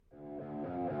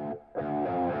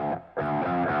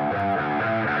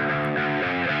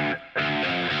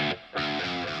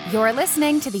You're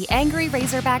listening to the Angry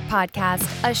Razorback Podcast,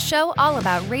 a show all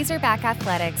about Razorback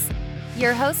athletics.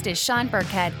 Your host is Sean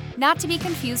Burkhead, not to be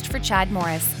confused for Chad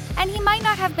Morris. And he might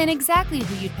not have been exactly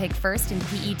who you'd pick first in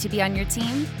PE to be on your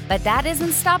team, but that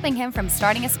isn't stopping him from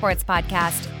starting a sports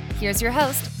podcast. Here's your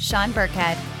host, Sean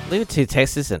Burkhead. Leave it to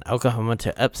Texas and Oklahoma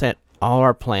to upset all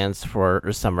our plans for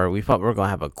the summer. We thought we were going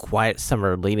to have a quiet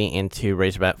summer leading into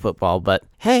Razorback football, but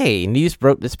hey, news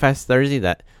broke this past Thursday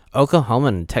that Oklahoma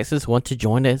and Texas want to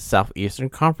join the Southeastern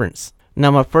Conference.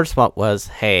 Now, my first thought was,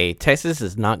 hey, Texas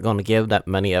is not going to give that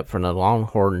money up from the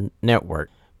Longhorn Network.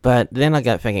 But then I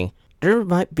got thinking, there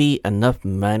might be enough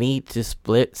money to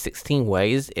split 16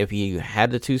 ways if you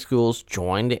had the two schools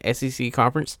join the SEC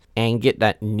Conference and get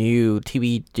that new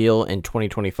TV deal in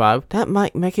 2025. That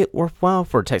might make it worthwhile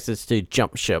for Texas to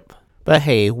jump ship. But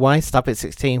hey, why stop at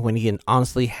 16 when you can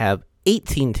honestly have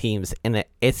 18 teams in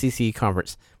the SEC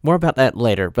Conference? More about that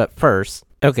later, but first,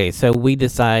 okay, so we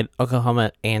decide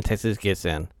Oklahoma and Texas gets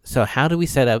in. So how do we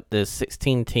set up this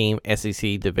 16-team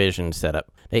SEC division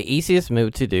setup? The easiest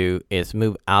move to do is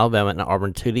move Alabama and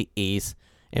Auburn to the east,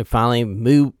 and finally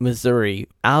move Missouri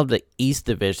out of the East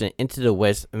Division into the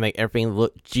West and make everything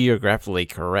look geographically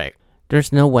correct.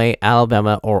 There's no way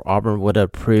Alabama or Auburn would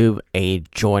approve a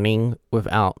joining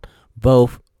without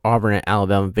both Auburn and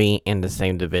Alabama being in the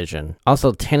same division.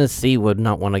 Also, Tennessee would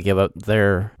not want to give up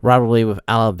their rivalry with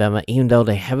Alabama, even though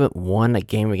they haven't won a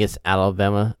game against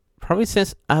Alabama probably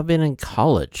since I've been in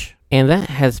college. And that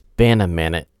has been a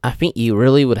minute. I think you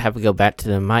really would have to go back to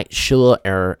the Mike Shula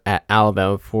era at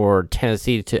Alabama for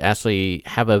Tennessee to actually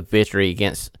have a victory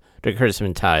against the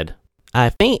Crimson Tide. I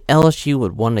think LSU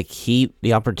would want to keep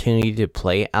the opportunity to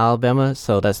play Alabama,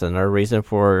 so that's another reason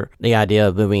for the idea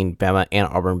of moving Bama and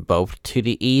Auburn both to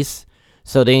the east.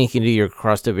 So then you can do your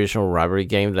cross-divisional rivalry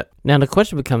game. Now the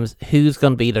question becomes, who's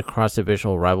going to be the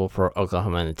cross-divisional rival for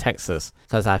Oklahoma and Texas?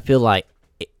 Because I feel like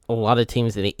a lot of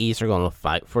teams in the east are going to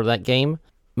fight for that game.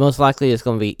 Most likely it's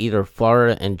going to be either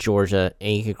Florida and Georgia,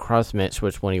 and you can cross-match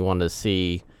which one you want to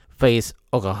see face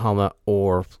Oklahoma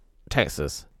or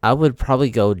Texas. I would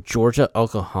probably go Georgia,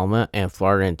 Oklahoma, and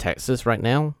Florida and Texas right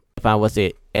now if I was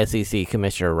the SEC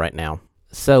commissioner right now.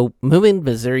 So moving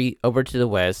Missouri over to the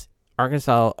west,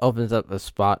 Arkansas opens up a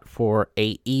spot for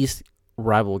a East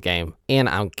rival game. And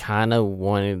I'm kind of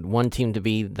wanting one team to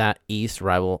be that East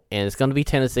rival, and it's going to be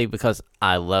Tennessee because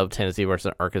I love Tennessee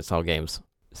versus Arkansas games.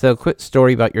 So quick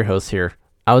story about your host here.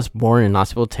 I was born in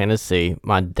Knoxville, Tennessee.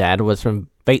 My dad was from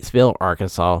Batesville,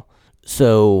 Arkansas.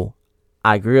 So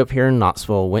I grew up here in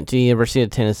Knoxville, went to the University of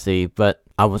Tennessee, but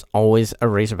I was always a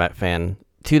Razorback fan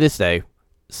to this day.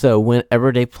 So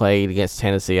whenever they played against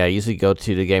Tennessee, I usually go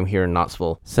to the game here in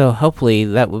Knoxville. So hopefully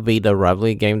that would be the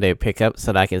rivalry game they pick up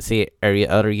so that I can see it every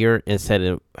other year instead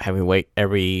of having to wait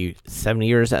every 7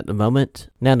 years at the moment.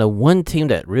 Now, the one team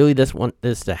that really doesn't want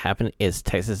this to happen is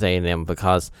Texas A&M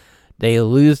because they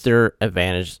lose their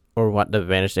advantage, or what the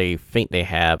advantage they think they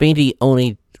have, being the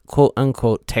only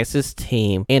quote-unquote Texas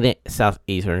team in the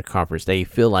Southeastern Conference. They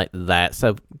feel like that's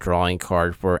a drawing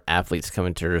card for athletes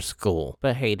coming to their school.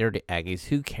 But hey, they're the Aggies.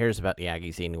 Who cares about the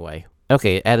Aggies anyway?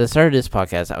 Okay, at the start of this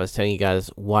podcast, I was telling you guys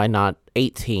why not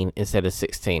 18 instead of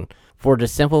 16. For the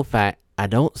simple fact, I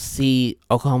don't see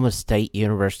Oklahoma State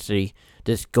University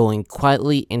just going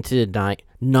quietly into the night,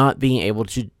 not being able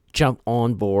to jump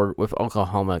on board with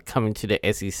Oklahoma coming to the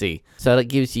SEC. So that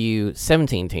gives you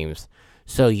 17 teams.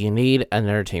 So you need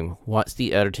another team. What's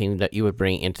the other team that you would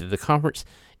bring into the conference?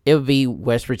 It would be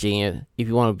West Virginia if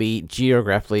you want to be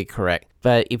geographically correct.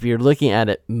 But if you're looking at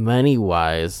it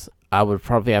money-wise, I would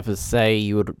probably have to say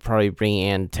you would probably bring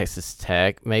in Texas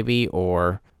Tech maybe,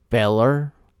 or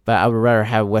Baylor. But I would rather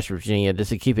have West Virginia just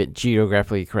to keep it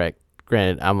geographically correct.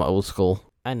 Granted, I'm old school.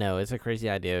 I know, it's a crazy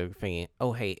idea of thinking,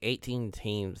 oh hey, 18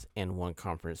 teams in one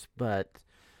conference, but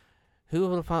who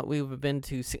would have thought we would have been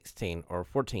to 16 or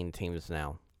 14 teams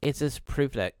now? It's just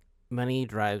proof that money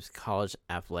drives college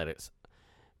athletics,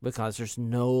 because there's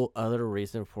no other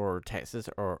reason for Texas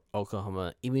or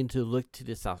Oklahoma even to look to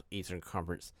the Southeastern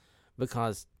Conference,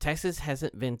 because Texas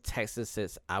hasn't been Texas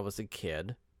since I was a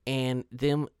kid, and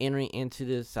them entering into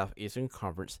the Southeastern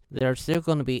Conference, they're still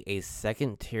going to be a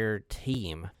second-tier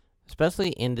team,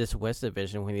 especially in this West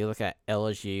Division when you look at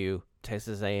LSU,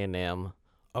 Texas A&M,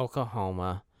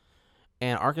 Oklahoma,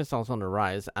 and Arkansas is on the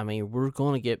rise. I mean, we're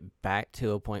going to get back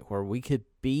to a point where we could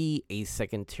be a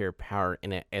second-tier power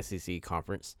in an SEC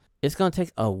conference. It's going to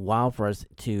take a while for us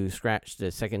to scratch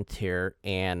the second tier,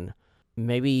 and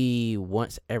maybe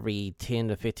once every 10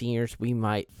 to 15 years, we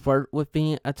might flirt with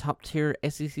being a top-tier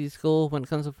SEC school when it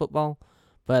comes to football.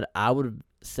 But I would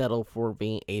settle for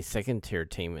being a second-tier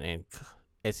team in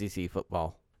SEC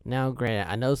football. Now,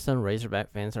 granted, I know some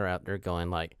Razorback fans are out there going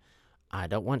like, I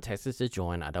don't want Texas to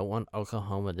join. I don't want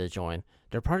Oklahoma to join.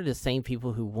 They're part of the same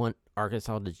people who want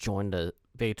Arkansas to join the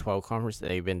Big 12 conference that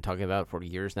they've been talking about for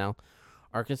years now.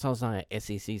 Arkansas is not an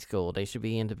SEC school. They should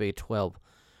be in the Big 12.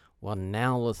 Well,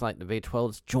 now it looks like the Big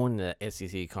 12 is joining the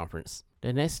SEC conference.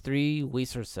 The next 3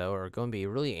 weeks or so are going to be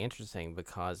really interesting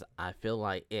because I feel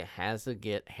like it has to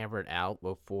get hammered out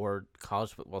before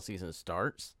college football season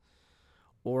starts,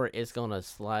 or it's going to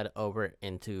slide over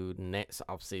into next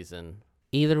offseason.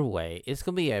 Either way, it's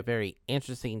going to be a very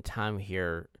interesting time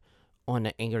here on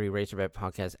the Angry Razorback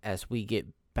podcast as we get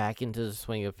back into the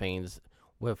swing of things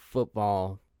with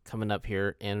football coming up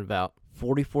here in about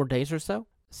 44 days or so.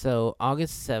 So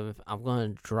August 7th, I'm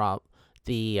going to drop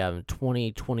the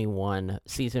 2021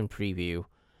 season preview,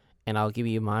 and I'll give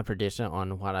you my prediction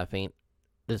on what I think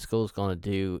the school's going to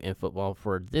do in football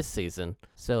for this season.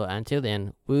 So until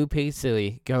then, woo pig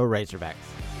silly, go Razorbacks.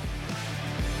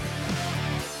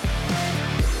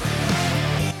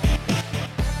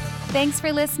 Thanks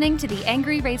for listening to the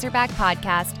Angry Razorback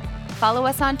podcast. Follow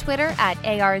us on Twitter at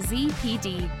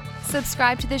ARZPD.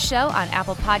 Subscribe to the show on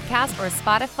Apple Podcasts or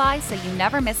Spotify so you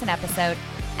never miss an episode.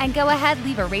 And go ahead,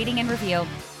 leave a rating and review.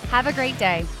 Have a great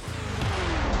day.